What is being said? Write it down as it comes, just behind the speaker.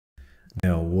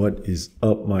Now, what is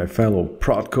up, my fellow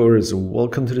prod coders?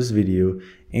 Welcome to this video,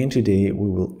 and today we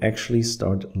will actually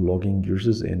start logging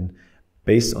users in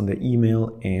based on their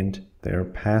email and their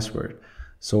password.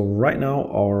 So right now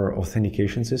our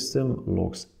authentication system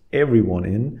logs everyone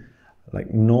in, like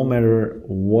no matter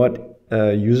what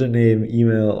username,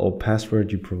 email or password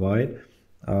you provide,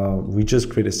 we just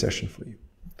create a session for you.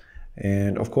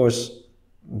 And of course,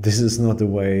 this is not the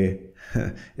way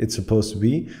it's supposed to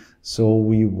be. So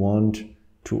we want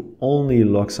to only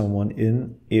log someone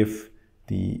in if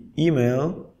the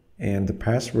email and the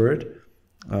password,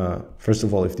 first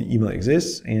of all, if the email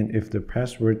exists and if the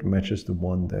password matches the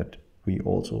one that we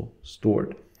also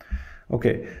stored.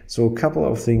 Okay, so a couple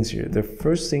of things here. The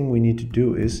first thing we need to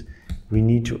do is we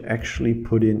need to actually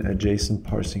put in a JSON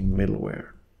parsing middleware.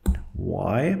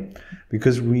 Why?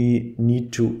 Because we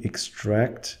need to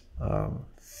extract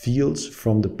fields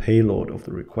from the payload of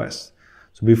the request.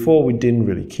 So before we didn't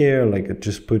really care, like I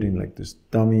just put in like this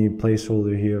dummy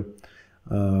placeholder here.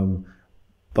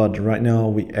 But right now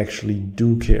we actually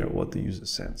do care what the user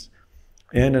sends.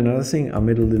 And another thing, I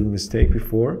made a little mistake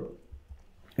before.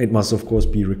 It must of course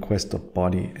be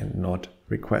request.body and not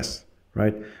request,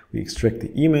 right? We extract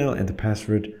the email and the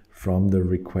password from the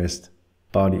request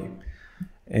body.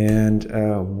 And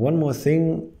one more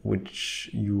thing which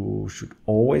you should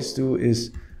always do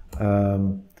is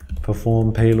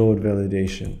perform payload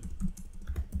validation,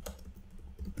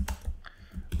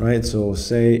 right? So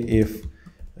say if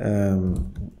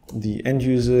the end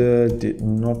user did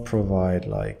not provide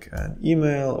like an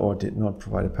email or did not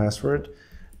provide a password,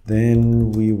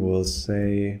 then we will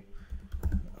say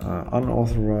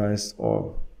unauthorized,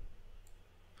 or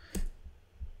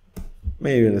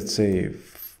maybe let's say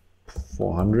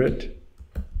 400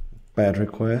 bad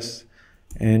requests,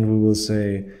 and we will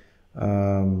say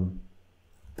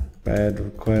bad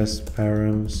request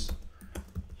params,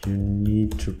 you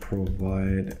need to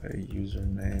provide a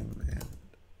username and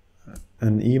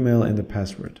an email and a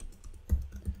password.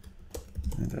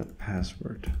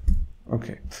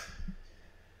 Okay.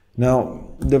 Now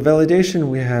the validation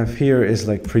we have here is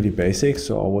like pretty basic.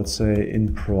 So I would say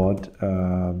in prod,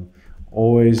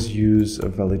 always use a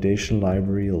validation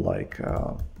library like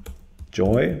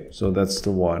Joy. So that's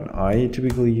the one I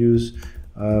typically use.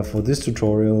 For this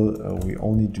tutorial, we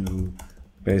only do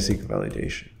basic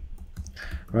validation,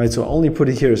 right? So I only put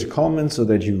it here as a comment so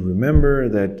that you remember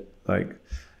that, like,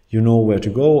 you know where to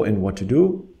go and what to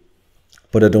do,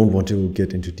 but I don't want to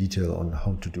get into detail on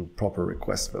how to do proper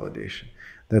request validation.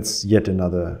 That's yet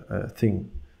another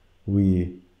thing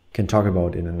we can talk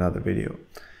about in another video.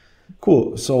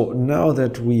 Cool. So now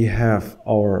that we have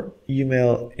our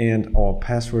email and our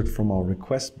password from our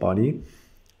request body,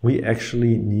 we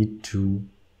actually need to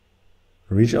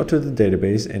reach out to the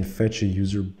database and fetch a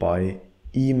user by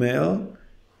email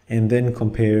and then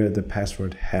compare the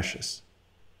password hashes.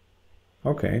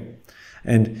 Okay.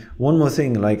 And one more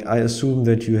thing, like I assume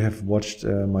that you have watched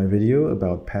my video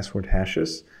about password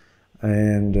hashes.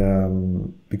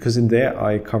 And because in there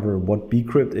I cover what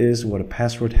bcrypt is, what a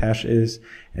password hash is,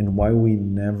 and why we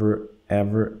never,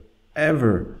 ever,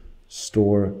 ever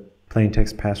store plain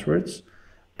text passwords,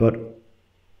 but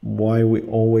why we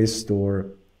always store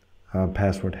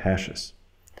password hashes.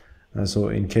 So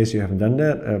in case you haven't done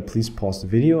that, please pause the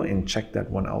video and check that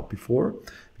one out before,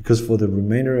 because for the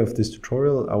remainder of this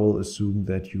tutorial, I will assume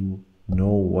that you know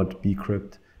what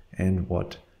bcrypt and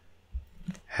what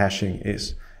hashing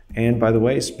is. And by the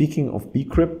way, speaking of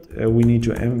bcrypt, we need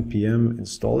to npm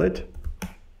install it.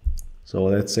 So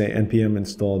let's say npm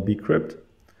install bcrypt.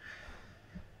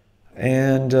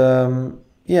 And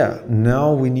yeah,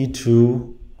 now we need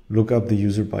to look up the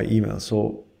user by email.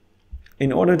 So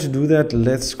in order to do that,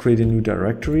 let's create a new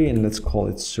directory and let's call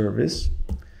it service.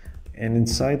 And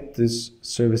inside this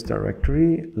service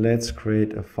directory, let's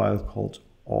create a file called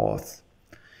auth.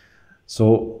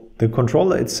 So the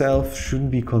controller itself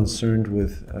shouldn't be concerned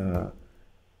with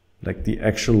like the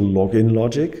actual login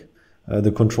logic.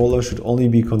 The controller should only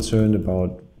be concerned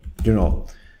about, you know,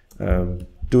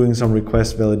 doing some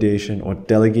request validation or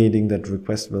delegating that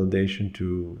request validation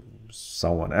to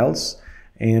someone else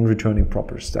and returning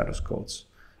proper status codes.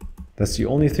 That's the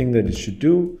only thing that it should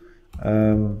do.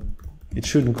 It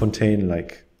shouldn't contain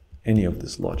like any of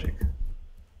this logic.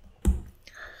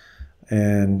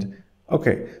 And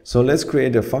okay, so let's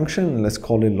create a function. Let's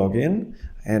call it login.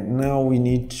 And now we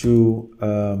need to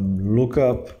look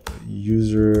up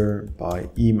user by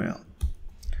email.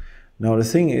 Now the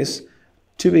thing is,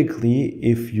 typically,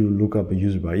 if you look up a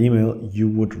user by email, you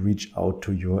would reach out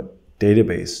to your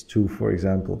database, to, for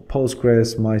example,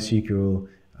 Postgres, MySQL,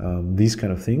 these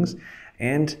kind of things.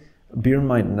 And bear in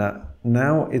mind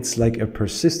now it's like a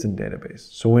persistent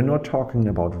database. So we're not talking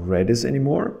about Redis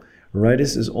anymore.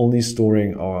 Redis is only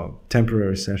storing our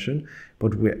temporary session,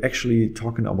 but we're actually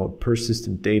talking about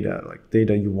persistent data, like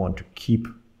data you want to keep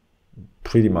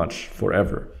pretty much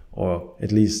forever, or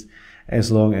at least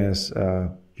as long as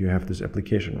you have this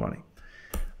application running.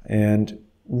 And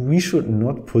we should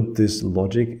not put this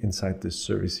logic inside this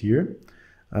service here,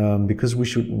 because we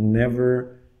should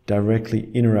never directly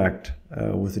interact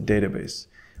with the database.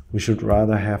 We should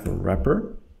rather have a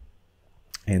wrapper,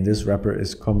 and this wrapper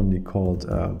is commonly called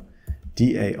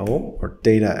DAO, or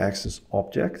Data Access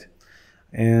Object.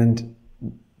 And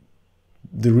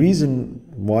the reason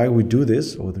why we do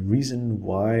this, or the reason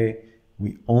why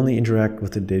we only interact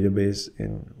with the database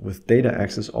with data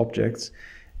access objects,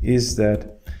 is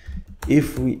that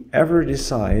if we ever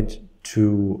decide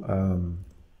to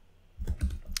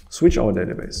switch our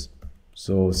database,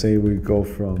 so say we go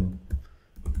from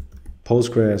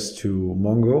Postgres to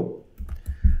Mongo,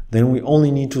 then we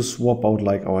only need to swap out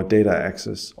like our data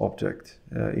access object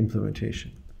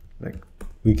implementation. Like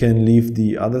we can leave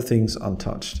the other things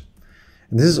untouched.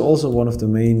 And this is also one of the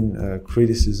main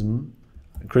criticisms,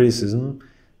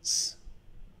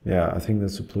 yeah, I think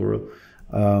that's a plural,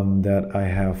 that I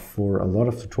have for a lot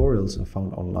of tutorials I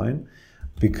found online,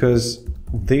 because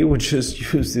they would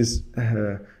just use this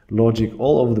logic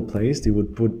all over the place. They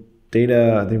would put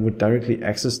data, they would directly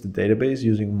access the database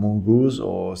using Mongoose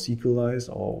or SQLize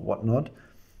or whatnot,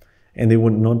 and they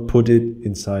would not put it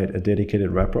inside a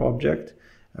dedicated wrapper object,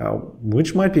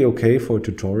 which might be okay for a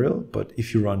tutorial, but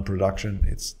if you run production,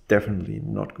 it's definitely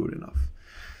not good enough.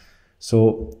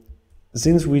 So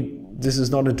since this is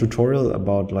not a tutorial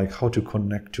about like how to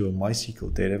connect to a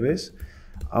MySQL database,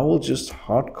 I will just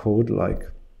hard code like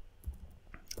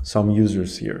some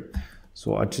users here.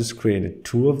 So I just created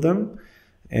 2 of them,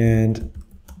 and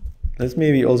let's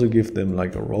maybe also give them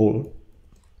like a role,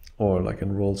 or like a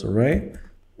roles array,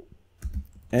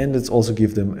 and let's also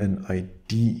give them an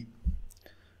ID.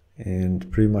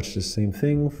 And pretty much the same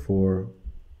thing for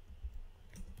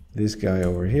this guy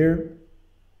over here.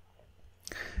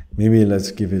 Maybe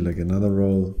let's give it like another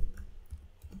role,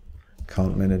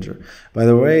 account manager. By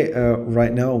the way,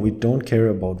 right now we don't care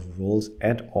about roles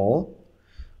at all.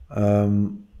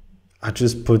 I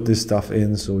just put this stuff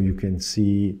in so you can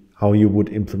see how you would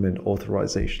implement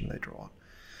authorization later on.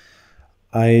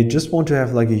 I just want to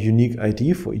have like a unique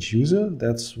ID for each user.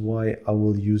 That's why I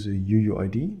will use a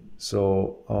UUID.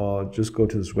 So just go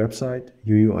to this website,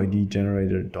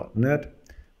 uuidgenerator.net.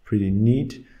 Pretty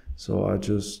neat. So I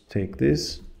just take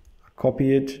this,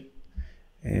 copy it,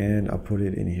 and I put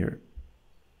it in here.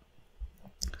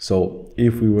 So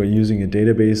if we were using a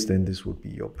database, then this would be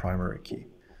your primary key.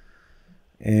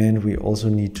 And we also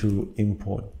need to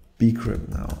import bcrypt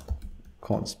now.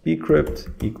 Const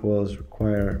bcrypt equals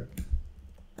require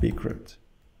bcrypt.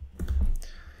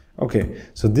 Okay,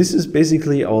 so this is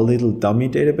basically our little dummy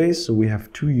database. So we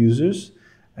have 2 users,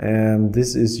 and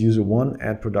this is user 1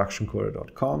 at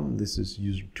productioncoder.com. This is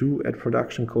user 2 at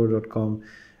productioncoder.com,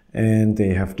 and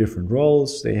they have different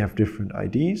roles. They have different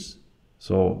IDs.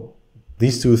 So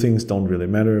these 2 things don't really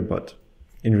matter, but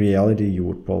in reality, you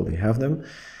would probably have them.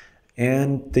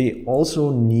 And they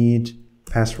also need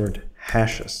password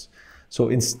hashes. So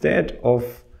instead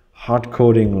of hard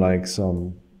coding like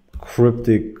some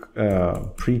cryptic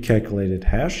pre-calculated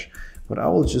hash, what I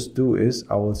will just do is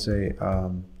I will say,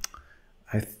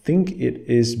 I think it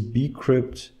is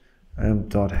bcrypt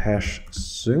 .hash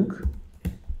sync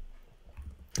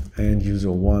and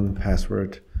user 1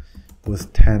 password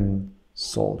with 10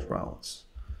 salt rounds.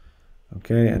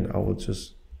 Okay, and I will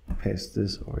just paste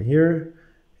this over here,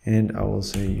 and I will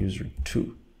say user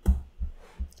 2.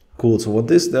 Cool. So what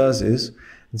this does is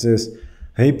it says,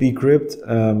 hey bcrypt,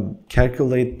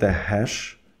 calculate the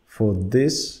hash for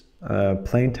this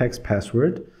plain text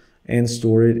password and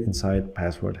store it inside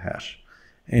password hash.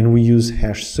 And we use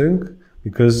hash sync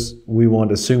because we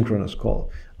want a synchronous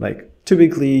call. Like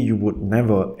typically you would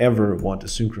never ever want a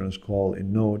synchronous call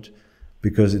in Node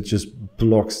because it just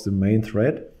blocks the main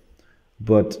thread.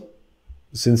 But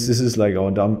since this is like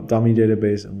our dummy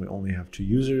database and we only have 2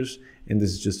 users and this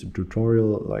is just a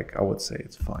tutorial, like I would say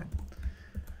it's fine.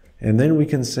 And then we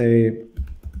can say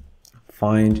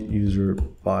find user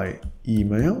by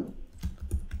email,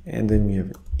 and then we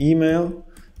have email,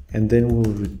 and then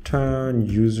we'll return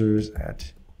users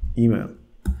at email.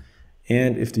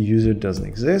 And if the user doesn't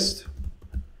exist,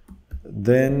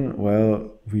 then,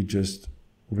 well, we just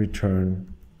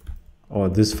return, or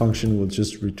this function will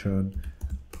just return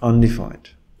undefined.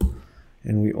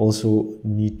 And we also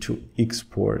need to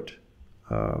export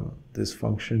this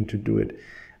function to do it.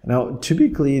 Now,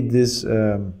 typically this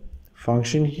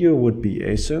function here would be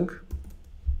async,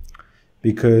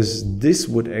 because this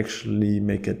would actually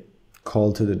make a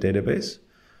call to the database.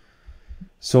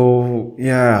 So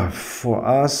yeah, for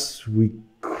us, we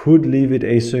could leave it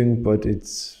async, but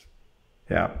it's,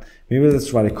 yeah, maybe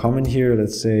let's write a comment here.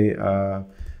 Let's say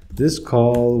this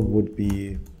call would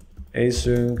be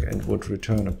async and would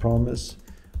return a promise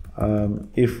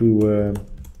if we were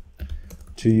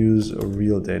to use a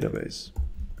real database.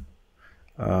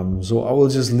 So I will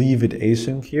just leave it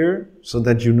async here so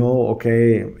that you know,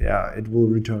 okay, yeah, it will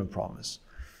return a promise.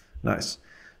 Nice.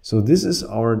 So this is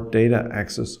our data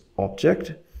access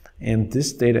object, and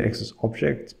this data access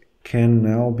object can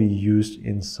now be used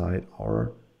inside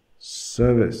our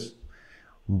service.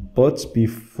 But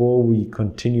before we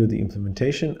continue the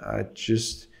implementation, I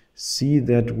just see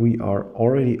that we are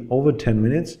already over 10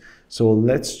 minutes. So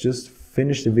let's just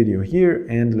finish the video here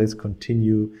and let's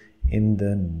continue in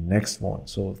the next one.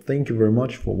 So thank you very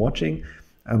much for watching,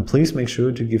 and please make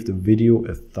sure to give the video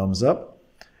a thumbs up.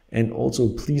 And also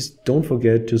please don't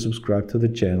forget to subscribe to the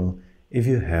channel if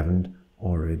you haven't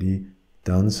already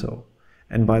done so.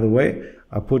 And by the way,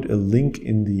 I put a link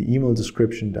in the email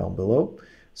description down below.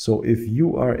 So if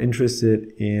you are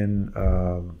interested in,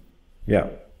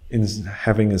 in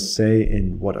having a say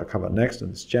in what I cover next on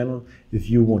this channel, if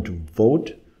you want to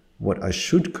vote what I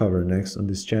should cover next on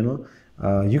this channel,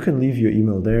 you can leave your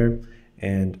email there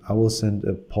and I will send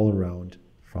a poll around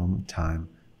from time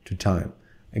to time.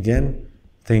 Again,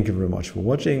 thank you very much for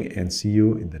watching and see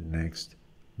you in the next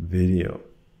video.